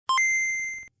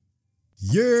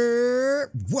Yeah,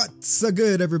 what's a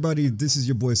good, everybody? This is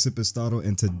your boy Simpistotle,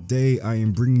 and today I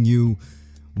am bringing you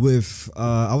with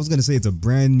I was gonna say it's a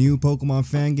brand new Pokemon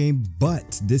fan game,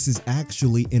 but this is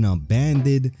actually an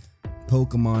abandoned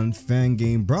Pokemon fan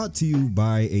game brought to you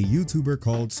by a YouTuber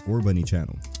called Scorebunny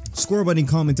channel. Scorebunny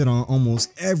commented on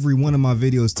almost every one of my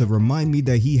videos to remind me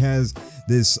that he has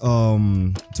this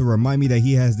abandoned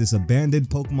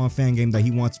Pokemon fan game that he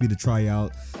wants me to try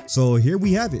out. So here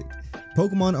we have it.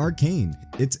 Pokemon Arcane.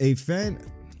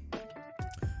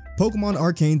 Pokemon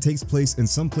Arcane takes place in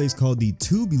some place called the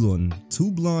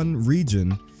Tublon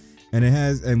region,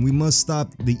 and we must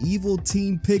stop the evil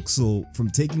Team Pixel from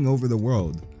taking over the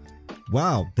world.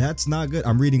 Wow, that's not good.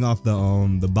 I'm reading off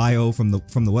the bio from the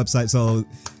website. So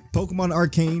Pokemon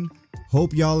Arcane,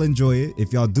 hope y'all enjoy it.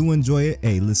 If y'all do enjoy it,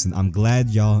 hey, listen, I'm glad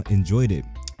y'all enjoyed it.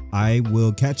 I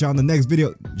will catch y'all in the next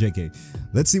video. JK,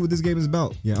 let's see what this game is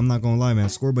about. Yeah, I'm not gonna lie, man.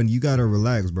 Scorebunny, you gotta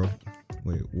relax, bro.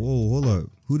 Wait, whoa, hold up.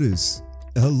 Who this?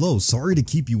 Hello, sorry to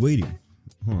keep you waiting.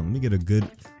 Hold on, let me get a good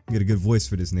voice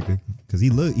for this nigga, cause he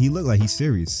look like he's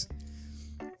serious.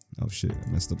 Oh shit, I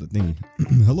messed up the thingy.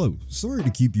 Hello, sorry to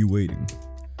keep you waiting.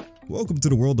 Welcome to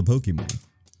the world of Pokemon.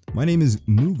 My name is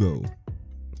Mugo.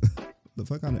 The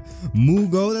fuck on it?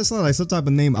 Mugo? That's not like some type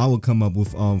of name I would come up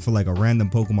with for like a random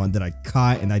Pokemon that I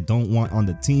caught and I don't want on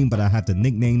the team, but I have to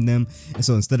nickname them. And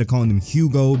so instead of calling them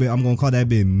Hugo, I'm gonna call that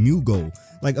bit Mugo.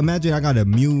 Like imagine I got a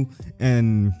Mew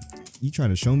and you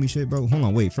trying to show me shit, bro? Hold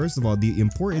on, wait. First of all, the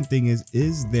important thing is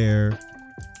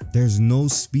there's no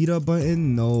speed up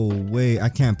button? No way. I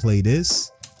can't play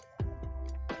this.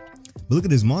 But look at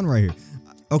this mon right here.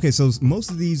 Okay, so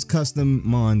most of these custom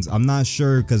mons, I'm not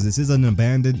sure because this is an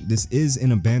abandoned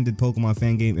Pokemon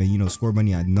fan game, and you know,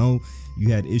 Scorebunny, I know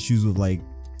you had issues with like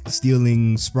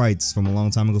stealing sprites from a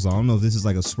long time ago, so I don't know if this is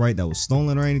like a sprite that was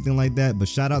stolen or anything like that, but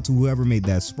shout out to whoever made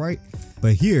that sprite.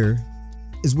 But here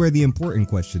is where the important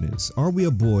question is: are we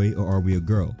a boy or are we a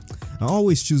girl? I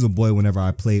always choose a boy whenever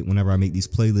I make these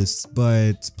playlists,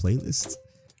 but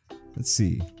let's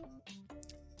see.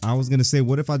 I was gonna say,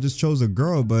 what if I just chose a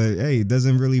girl, but hey, it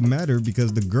doesn't really matter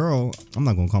because the girl, I'm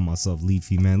not gonna call myself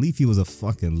Leafy, man. Leafy was a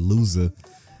fucking loser.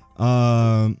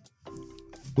 We'll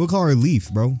call her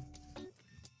Leaf, bro.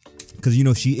 Cause you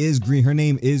know, she is green. Her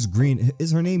name is green.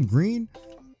 Is her name green?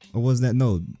 Or was that,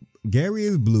 no, Gary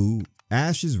is blue,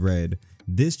 Ash is red,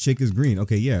 this chick is green.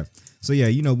 Okay, yeah. So yeah,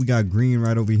 you know, we got green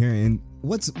right over here, and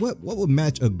what would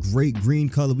match a great green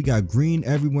color? We got green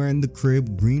everywhere in the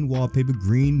crib, green wallpaper,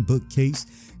 green bookcase,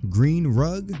 green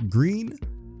rug, green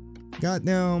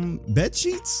goddamn bed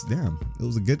sheets. Damn, it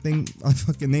was a good thing I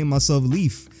fucking named myself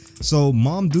Leaf. So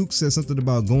Mom Duke said something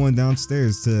about going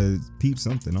downstairs to peep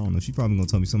something. I don't know, she probably gonna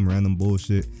tell me some random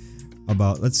bullshit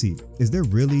about, let's see, is there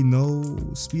really no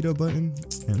speed up button?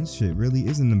 Man, this shit really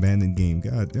is an abandoned game.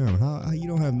 God damn, how you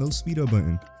don't have no speed up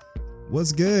button?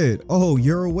 What's good? Oh,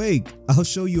 you're awake. I'll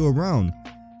show you around.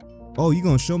 Oh, you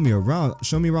gonna show me around?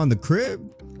 Show me around the crib?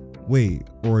 Wait,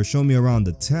 or show me around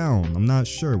the town? I'm not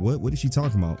sure. What is she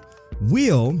talking about?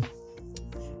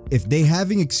 If they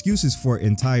having excuses for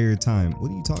entire time.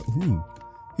 What are you talking? Who?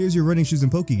 Here's your running shoes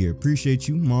and Poke gear. Appreciate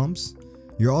you, moms.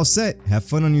 You're all set. Have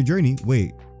fun on your journey.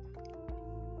 Wait.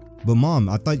 But mom,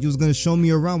 I thought you was gonna show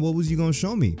me around. What was you gonna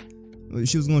show me?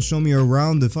 She was gonna show me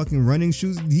around the fucking running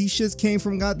shoes. These shits came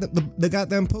from the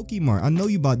goddamn Pokemon. I know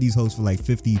you bought these hoes for like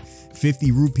 50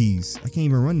 rupees. I can't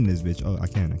even run in this bitch. Oh, I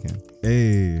can.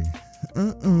 Hey.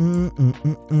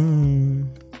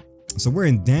 So we're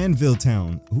in Danville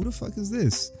town. Who the fuck is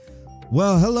this?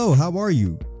 Well, hello, how are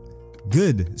you?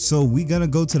 Good. So we gonna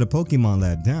go to the Pokemon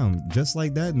lab. Damn, just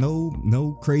like that.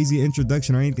 No crazy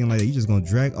introduction or anything like that. You just gonna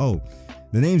drag. Oh,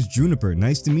 the name's Juniper.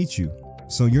 Nice to meet you.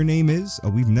 So your name is? Oh,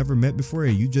 we've never met before,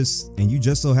 and you just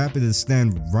so happen to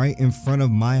stand right in front of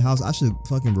my house. I should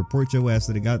fucking report your ass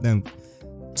to the goddamn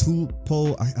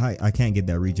Tulpo. I can't get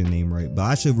that region name right, but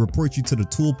I should report you to the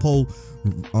Tulpo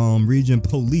region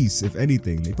police. If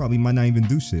anything, they probably might not even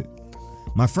do shit.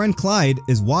 My friend Clyde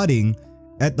is wadding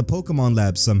at the Pokemon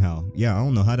lab somehow. Yeah, I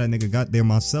don't know how that nigga got there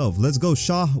myself. Let's go,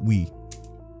 Shaw.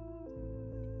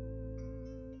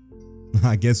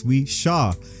 I guess we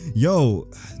Shaw. Yo,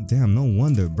 damn, no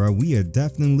wonder, bro. We are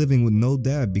definitely living with no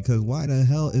dad, because why the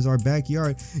hell is our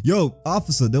backyard? Yo,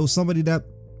 officer, there was somebody that...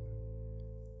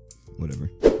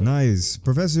 Whatever. Nice.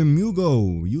 Professor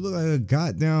Mugo, you look like a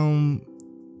goddamn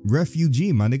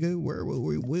refugee, my nigga.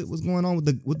 What's going on with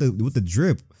the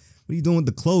drip? What are you doing with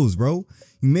the clothes, bro?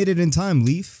 You made it in time,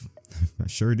 Leaf. I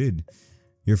sure did.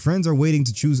 Your friends are waiting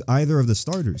to choose either of the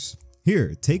starters.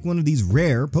 Here, take one of these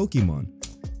rare Pokemon.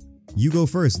 You go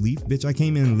first, Leaf. Bitch, I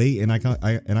came in late and I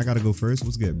gotta go first.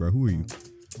 What's good, bro? Who are you?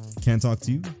 Can't talk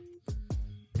to you.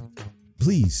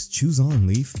 Please choose on,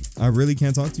 Leaf. I really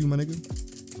can't talk to you, my nigga.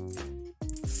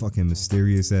 Fucking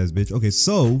mysterious ass bitch. Okay,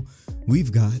 so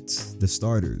we've got the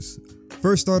starters.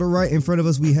 First starter right in front of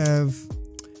us, we have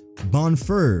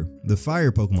Bonfur, the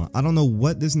fire Pokemon. I don't know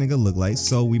what this nigga look like,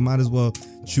 so we might as well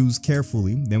choose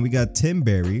carefully. Then we got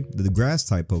Timberry, the grass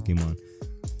type Pokemon.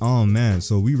 Oh man,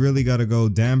 so we really gotta go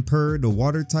Damper, the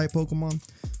water type Pokemon.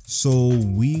 So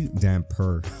we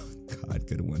Damper. God,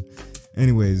 good one.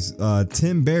 Anyways,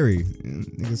 Timberry.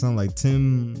 Nigga sound like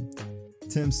Tim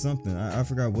something. I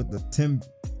forgot what the Tim.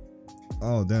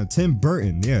 Oh damn, Tim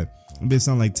Burton. Yeah, it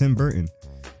sound like Tim Burton.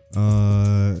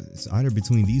 It's either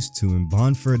between these two, and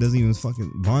Bonfire doesn't even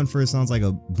fucking. Bonfire sounds like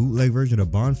a bootleg version of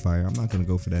Bonfire. I'm not gonna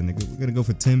go for that nigga. We're gonna go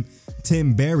for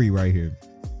Timberry right here.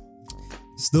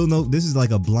 Still no, this is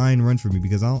like a blind run for me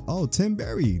because oh,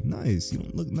 Timberry, nice. You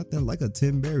don't look nothing like a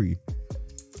Timberry.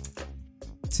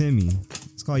 Timmy,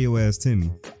 let's call your ass Timmy.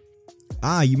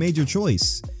 Ah, you made your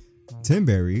choice.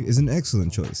 Timberry is an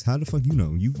excellent choice. How the fuck you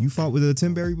know? You fought with a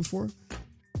Timberry before?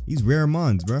 He's rare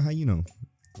mons, bro. How you know?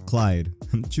 Clyde,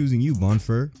 I'm choosing you,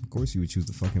 Bonfur. Of course you would choose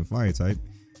the fucking fire type.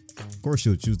 Of course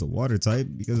you would choose the water type,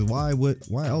 because why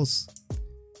else?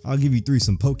 I'll give you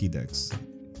some Pokédex.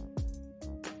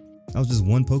 That was just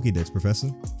one Pokédex, Professor.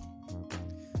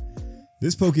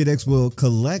 This Pokédex will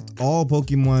collect all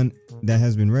Pokemon that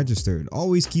has been registered.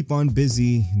 Always keep on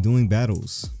busy doing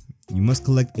battles. You must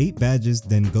collect 8 badges,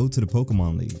 then go to the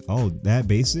Pokemon League. Oh, that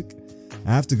basic?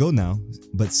 I have to go now,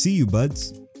 but see you,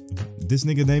 buds. This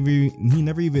nigga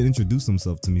never even introduced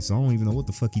himself to me, so I don't even know what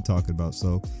the fuck he talking about.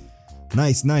 So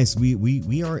nice.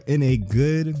 We are in a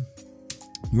good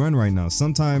run right now.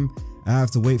 Sometime I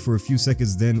have to wait for a few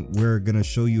seconds, then we're gonna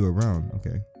show you around.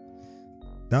 Okay,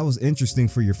 that was interesting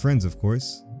for your friends, of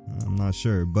course. I'm not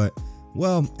sure, but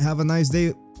well, have a nice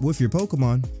day with your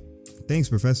Pokemon. Thanks,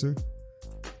 Professor.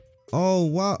 Oh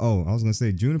wow. Oh, I was gonna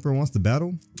say Juniper wants to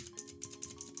battle.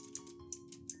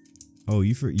 Oh,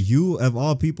 you of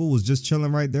all people was just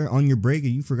chilling right there on your break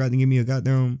and you forgot to give me a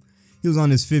goddamn. He was on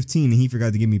his 15 and he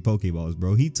forgot to give me Pokeballs,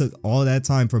 bro. He took all that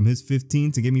time from his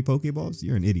 15 to give me Pokeballs.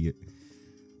 You're an idiot.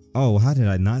 Oh, how did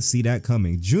I not see that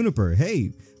coming? Juniper,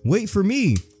 hey, wait for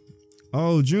me.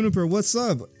 Oh, Juniper, what's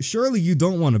up? Surely you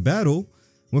don't want to battle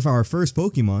with our first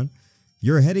Pokemon.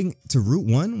 You're heading to Route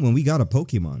 1 when we got a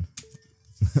Pokemon.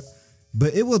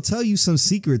 But it will tell you some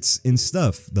secrets and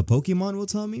stuff. The Pokemon will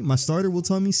tell me. My starter will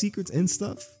tell me secrets and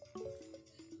stuff.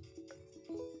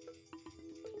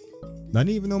 I didn't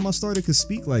even know my starter could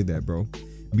speak like that, bro.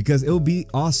 Because it'll be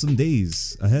awesome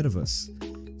days ahead of us.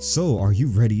 So, are you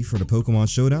ready for the Pokemon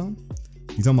Showdown?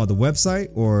 You talking about the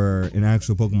website or an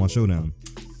actual Pokemon Showdown?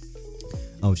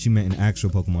 Oh, she meant an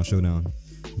actual Pokemon Showdown.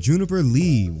 Juniper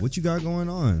Lee, what you got going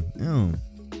on? Damn.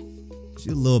 She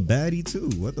a little baddie too.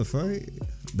 What the fuck?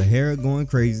 The hair going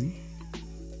crazy.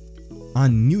 I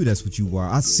knew that's what you were.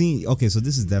 I seen. Okay, so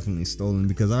this is definitely stolen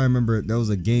because I remember there was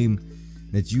a game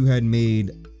that you had made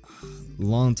a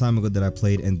long time ago that I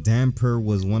played, and Damper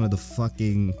was one of the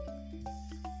fucking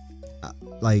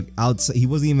like outside. He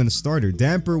wasn't even a starter.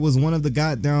 Damper was one of the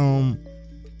goddamn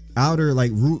outer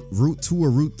like route 2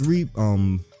 or route 3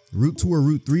 route 2 or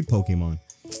route 3 Pokemon.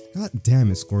 God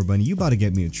damn it, Score Bunny, you about to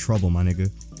get me in trouble, my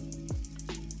nigga.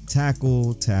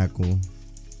 Tackle.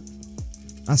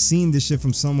 I seen this shit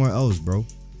from somewhere else, bro.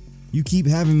 You keep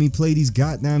having me play these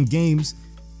goddamn games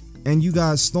and you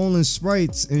got stolen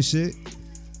sprites and shit.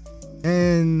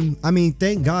 And I mean,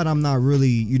 thank God I'm not really,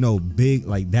 you know, big,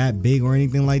 like that big or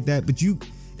anything like that. But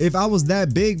if I was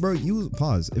that big, bro,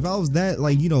 if I was that,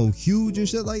 like, you know, huge and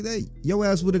shit like that, your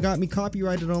ass would have got me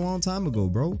copyrighted a long time ago,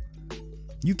 bro.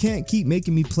 You can't keep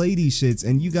making me play these shits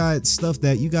and you got stuff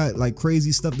that you got like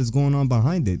crazy stuff that's going on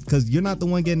behind it, because you're not the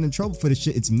one getting in trouble for this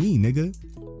shit. It's me, nigga.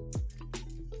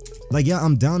 Like, yeah,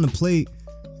 I'm down to play.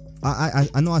 I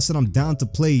know I said I'm down to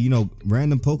play, you know,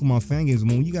 random Pokemon fan games,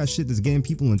 but when you got shit that's getting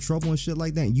people in trouble and shit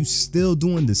like that, and you still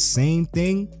doing the same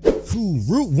thing. Whew,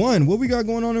 Route 1. What we got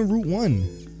going on in Route 1?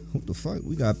 What the fuck?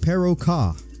 We got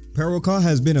Paroka. Paroka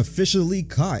has been officially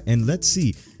caught, and let's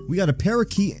see. We got a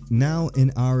parakeet now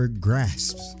in our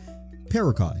grasps.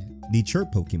 Paroka, the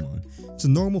chirp Pokemon. It's a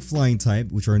normal flying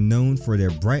type, which are known for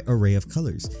their bright array of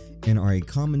colors and are a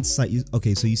common sight.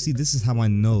 Okay, so you see, this is how I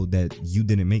know that you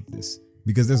didn't make this,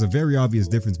 because there's a very obvious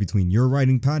difference between your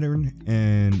writing pattern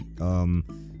and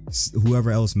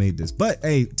whoever else made this. But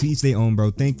hey, to each their own, bro.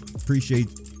 Appreciate.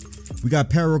 We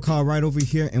got Paroka right over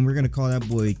here, and we're gonna call that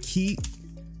boy Keat,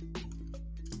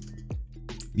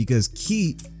 because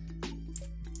Keat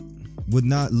would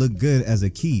not look good as a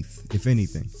Keith, if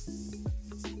anything.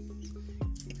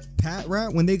 Pat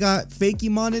Rat, when they got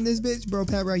Fakemon in this bitch, bro,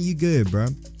 Pat Rat, you good, bro.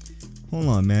 Hold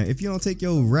on, man. If you don't take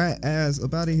your rat ass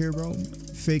up out of here, bro.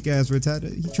 Fake ass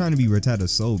Rattata. He trying to be Rattata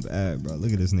so bad, bro.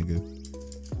 Look at this nigga.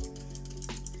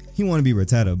 He want to be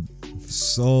Rattata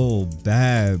so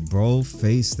bad, bro.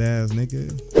 Faced ass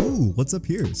nigga. Ooh, what's up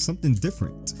here? Something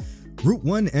different. Route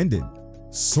 1 ended.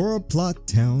 Sauroplot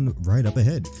Town right up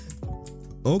ahead.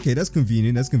 Okay, that's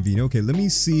convenient. That's convenient. Okay, let me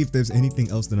see if there's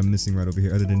anything else that I'm missing right over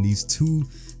here other than these two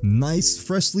nice,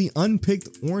 freshly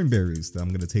unpicked orange berries that I'm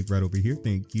going to take right over here.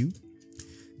 Thank you.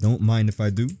 Don't mind if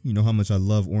I do. You know how much I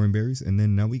love orange berries. And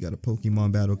then now we got a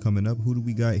Pokemon battle coming up. Who do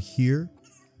we got here?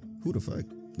 Who the fuck?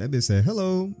 That bitch said,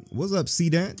 hello. What's up,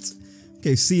 Seedant?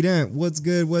 Okay, Seedant, what's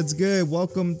good? What's good?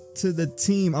 Welcome to the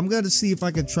team. I'm going to see if I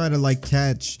can try to like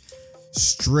catch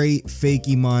straight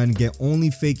Fakemon, get only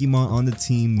Fakemon on the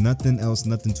team, nothing else,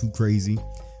 nothing too crazy.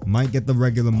 Might get the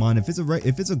regular mon. If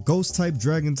it's a ghost type,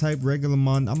 dragon type, regular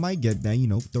mon, I might get that, you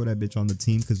know, throw that bitch on the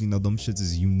team because you know them shits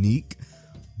is unique.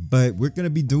 But we're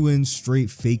gonna be doing straight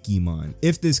Fakemon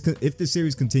if this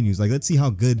series continues. Like, let's see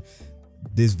how good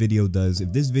this video does.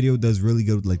 If this video does really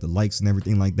good with like the likes and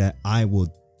everything like that, I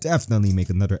will definitely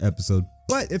make another episode.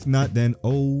 But if not, then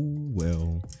oh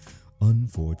well,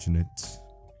 unfortunate.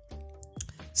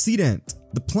 Seedant,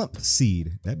 the plump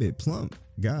seed. That bit plump.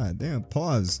 God damn,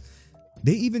 pause.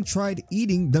 They even tried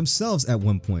eating themselves at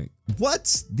one point.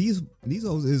 What? These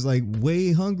hoes is like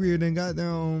way hungrier than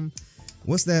goddamn.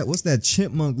 What's that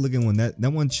chipmunk looking one? That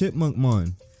one chipmunk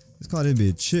mon. Let's call it a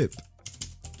bit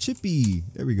Chippy.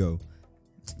 There we go.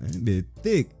 That bit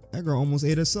thick. That girl almost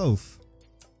ate herself.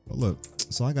 But look,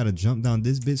 so I gotta jump down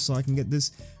this bitch so I can get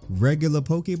this regular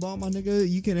Pokeball, my nigga.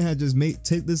 You can't have just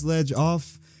take this ledge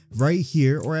off right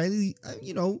here, or at least,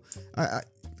 you know, I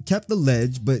kept the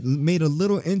ledge but made a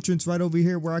little entrance right over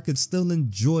here where I could still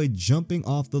enjoy jumping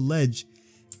off the ledge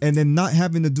and then not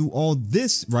having to do all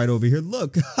this right over here.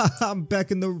 Look, I'm back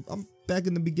in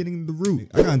the beginning of the route.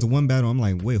 I got into one battle. I'm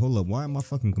like, wait, hold up, why am I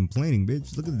fucking complaining,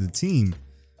 bitch? Look at the team.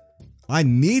 I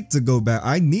needed to go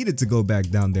back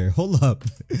down there. Hold up.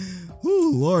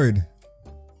 Ooh, Lord.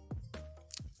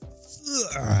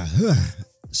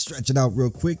 Stretch it out real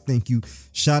quick. Thank you.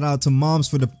 Shout out to moms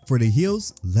for the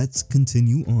heals. Let's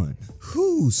continue on.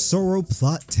 Whew,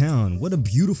 Sauroplot Town. What a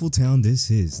beautiful town this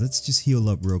is. Let's just heal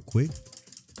up real quick.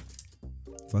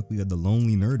 Fuck, we got the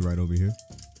lonely nerd right over here.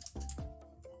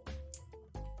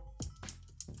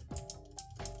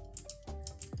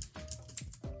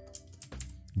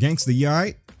 Gangsta, you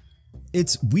alright?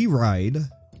 It's we ride.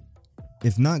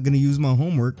 If not, gonna use my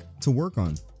homework to work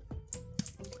on.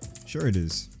 Sure it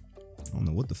is. I don't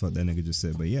know what the fuck that nigga just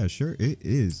said, but yeah, sure it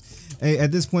is. Hey,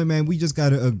 at this point, man, we just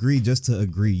gotta agree just to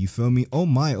agree. You feel me? Oh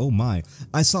my, oh my.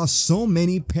 I saw so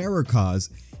many Paracos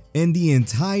in the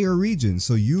entire region.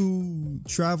 So you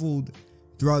traveled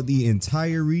throughout the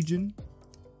entire region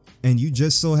and you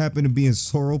just so happened to be in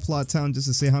Sauroplot Town just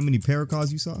to say how many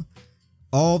Paracos you saw?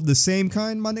 All of the same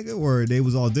kind, my nigga, or they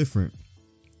was all different?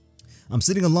 I'm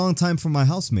sitting a long time for my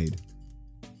housemaid.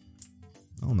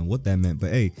 I don't know what that meant,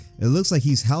 but hey, it looks like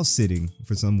he's house sitting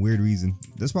for some weird reason.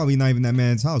 That's probably not even that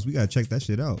man's house. We gotta check that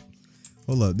shit out.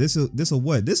 Hold up, this a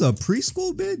what? This a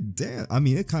preschool bit? Damn, I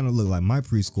mean, it kind of looked like my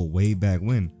preschool way back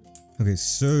when. Okay,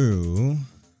 so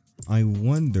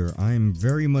I'm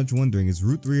very much wondering, is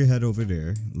Route 3 ahead over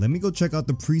there? Let me go check out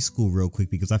the preschool real quick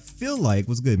because I feel like,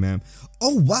 what's good, man?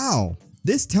 Oh, wow,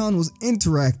 this town was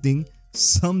interacting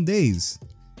some days.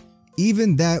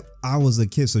 Even that I was a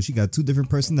kid, so she got two different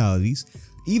personalities.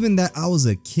 Even that I was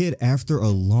a kid after a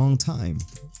long time.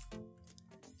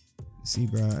 See,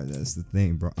 bro, that's the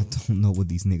thing, bro. I don't know what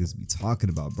these niggas be talking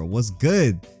about, bro. What's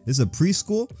good? This is a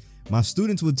preschool? My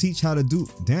students will teach how to do.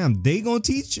 Damn, they gonna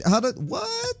teach how to.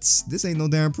 What? This ain't no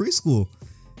damn preschool.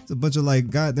 It's a bunch of like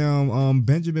goddamn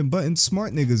Benjamin Button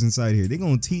smart niggas inside here. They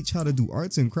gonna teach how to do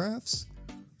arts and crafts.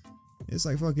 It's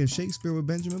like fucking Shakespeare with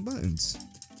Benjamin Buttons.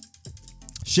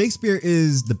 Shakespeare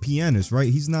is the pianist, right?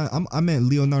 He's not. I meant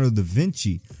Leonardo da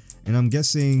Vinci, and I'm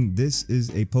guessing this is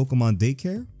a Pokemon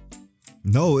daycare.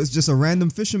 No, it's just a random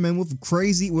fisherman with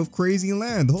crazy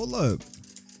land. Hold up,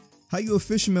 how you a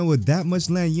fisherman with that much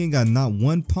land? You ain't got not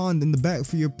one pond in the back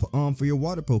for your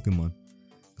water Pokemon.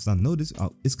 Cause I know this.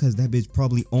 It's cause that bitch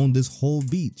probably owned this whole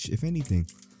beach. If anything,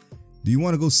 do you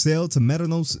want to go sail to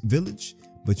Metanos Village?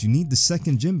 But you need the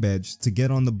second gym badge to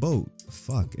get on the boat.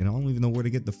 Fuck, and I don't even know where to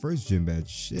get the first gym badge.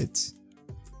 Shit.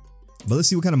 But let's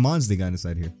see what kind of mons they got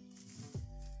inside here.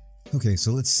 Okay,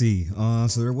 so let's see.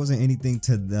 So there wasn't anything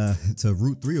to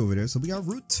Route 3 over there. So we got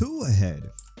Route 2 ahead.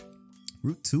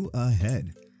 Route 2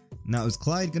 ahead. Now, is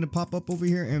Clyde gonna pop up over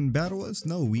here and battle us?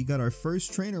 No, we got our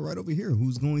first trainer right over here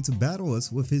who's going to battle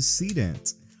us with his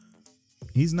Seedant.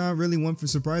 He's not really one for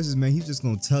surprises, man. He's just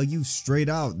gonna tell you straight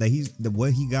out that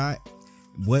what he got.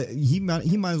 What he might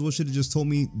as well should have just told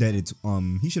me that it's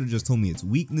he should have just told me its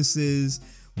weaknesses,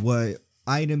 what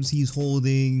items he's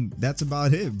holding. That's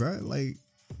about it, bro. Like,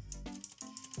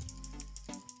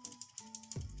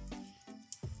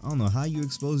 I don't know how you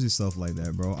expose yourself like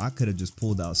that, bro. I could have just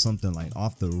pulled out something like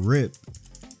off the rip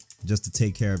just to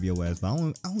take care of your ass, but I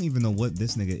don't even know what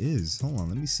this nigga is. Hold on,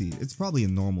 let me see. It's probably a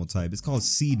normal type. It's called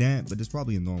Sea Damp, but it's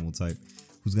probably a normal type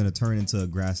who's gonna turn into a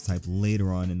grass type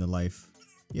later on in the life.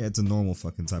 Yeah, it's a normal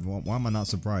fucking type. Why am I not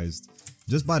surprised?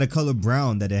 Just by the color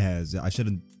brown that it has. I should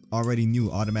have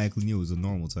automatically knew it was a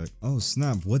normal type. Oh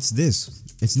snap, what's this?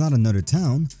 It's not another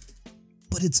town,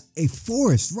 but it's a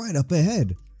forest right up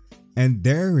ahead. And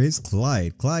there is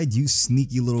Clyde. Clyde, you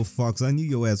sneaky little fox. I knew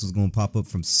your ass was gonna pop up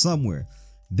from somewhere.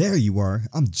 There you are.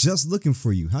 I'm just looking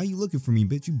for you. How you looking for me,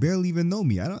 bitch? You barely even know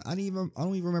me. I don't even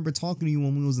remember talking to you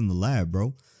when we was in the lab,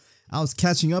 bro. I was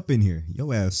catching up in here.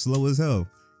 Your ass slow as hell.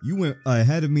 You went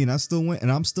ahead of me and I still went,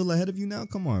 and I'm still ahead of you now?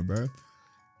 Come on, bro.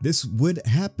 This would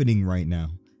happening right now.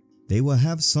 They will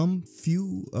have some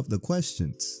few of the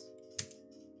questions.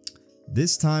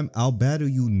 This time I'll battle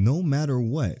you no matter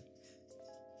what.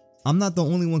 I'm not the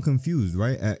only one confused,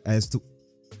 right? As to...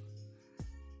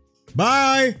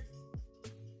 Bye!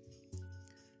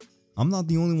 I'm not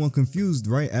the only one confused,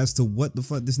 right? As to what the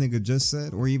fuck this nigga just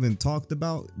said or even talked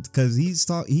about. Because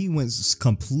he went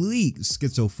complete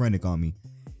schizophrenic on me.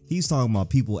 He's talking about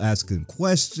people asking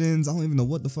questions. I don't even know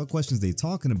what the fuck questions they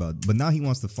talking about. But now he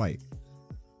wants to fight.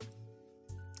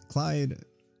 Clyde,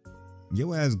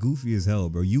 your ass goofy as hell,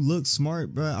 bro. You look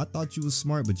smart, bro. I thought you was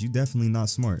smart, but you definitely not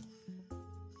smart.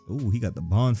 Oh, he got the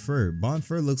Bon Fur. Bon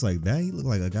Fur looks like that. He look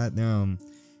like a goddamn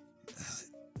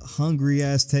hungry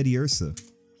ass Teddy Ursa.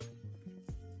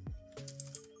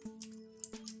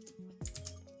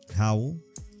 Howl.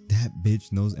 That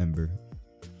bitch knows Ember.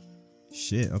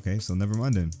 Shit, okay, so never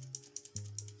mind then.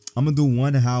 I'm gonna do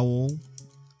one Howl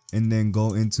and then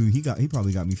go into he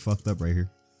probably got me fucked up right here.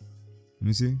 Let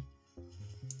me see.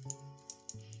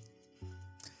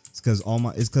 It's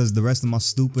cause the rest of my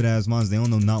stupid ass mons, they don't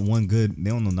know not one good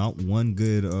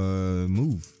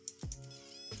move.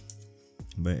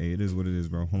 But hey, it is what it is,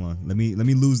 bro. Hold on. Let me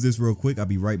lose this real quick. I'll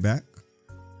be right back.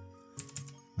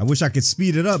 I wish I could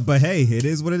speed it up, but hey, it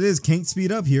is what it is. Can't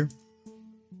speed up here.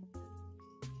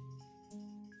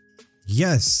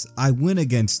 Yes, I win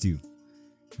against you.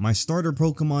 My starter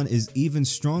Pokemon is even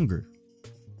stronger.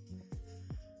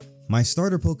 My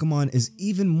starter Pokemon is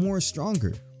even more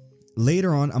stronger.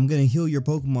 Later on, I'm gonna heal your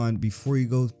Pokemon before you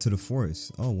go to the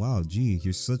forest. Oh wow, gee,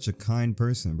 you're such a kind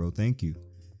person, bro. Thank you.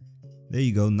 There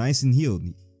you go, nice and healed.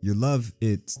 You love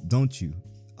it, don't you?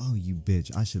 Oh, you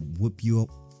bitch, I should whip you up.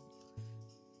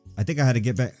 I think I had to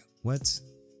get back. What?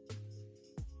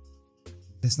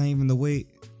 That's not even the way.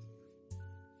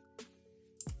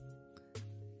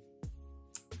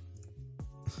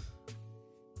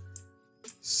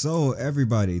 So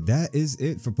everybody, that is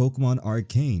it for Pokemon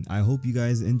Arcane. I hope you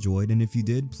guys enjoyed, and if you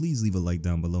did, please leave a like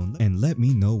down below and let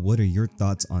me know what are your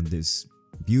thoughts on this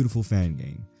beautiful fan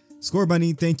game. Score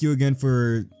Bunny, thank you again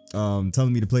for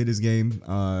telling me to play this game.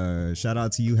 Shout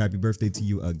out to you, happy birthday to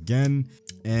you again.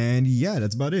 And yeah,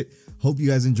 that's about it. Hope you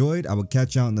guys enjoyed. I will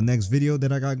catch you out in the next video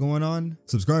that I got going on.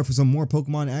 Subscribe for some more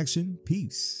Pokemon action.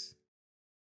 Peace.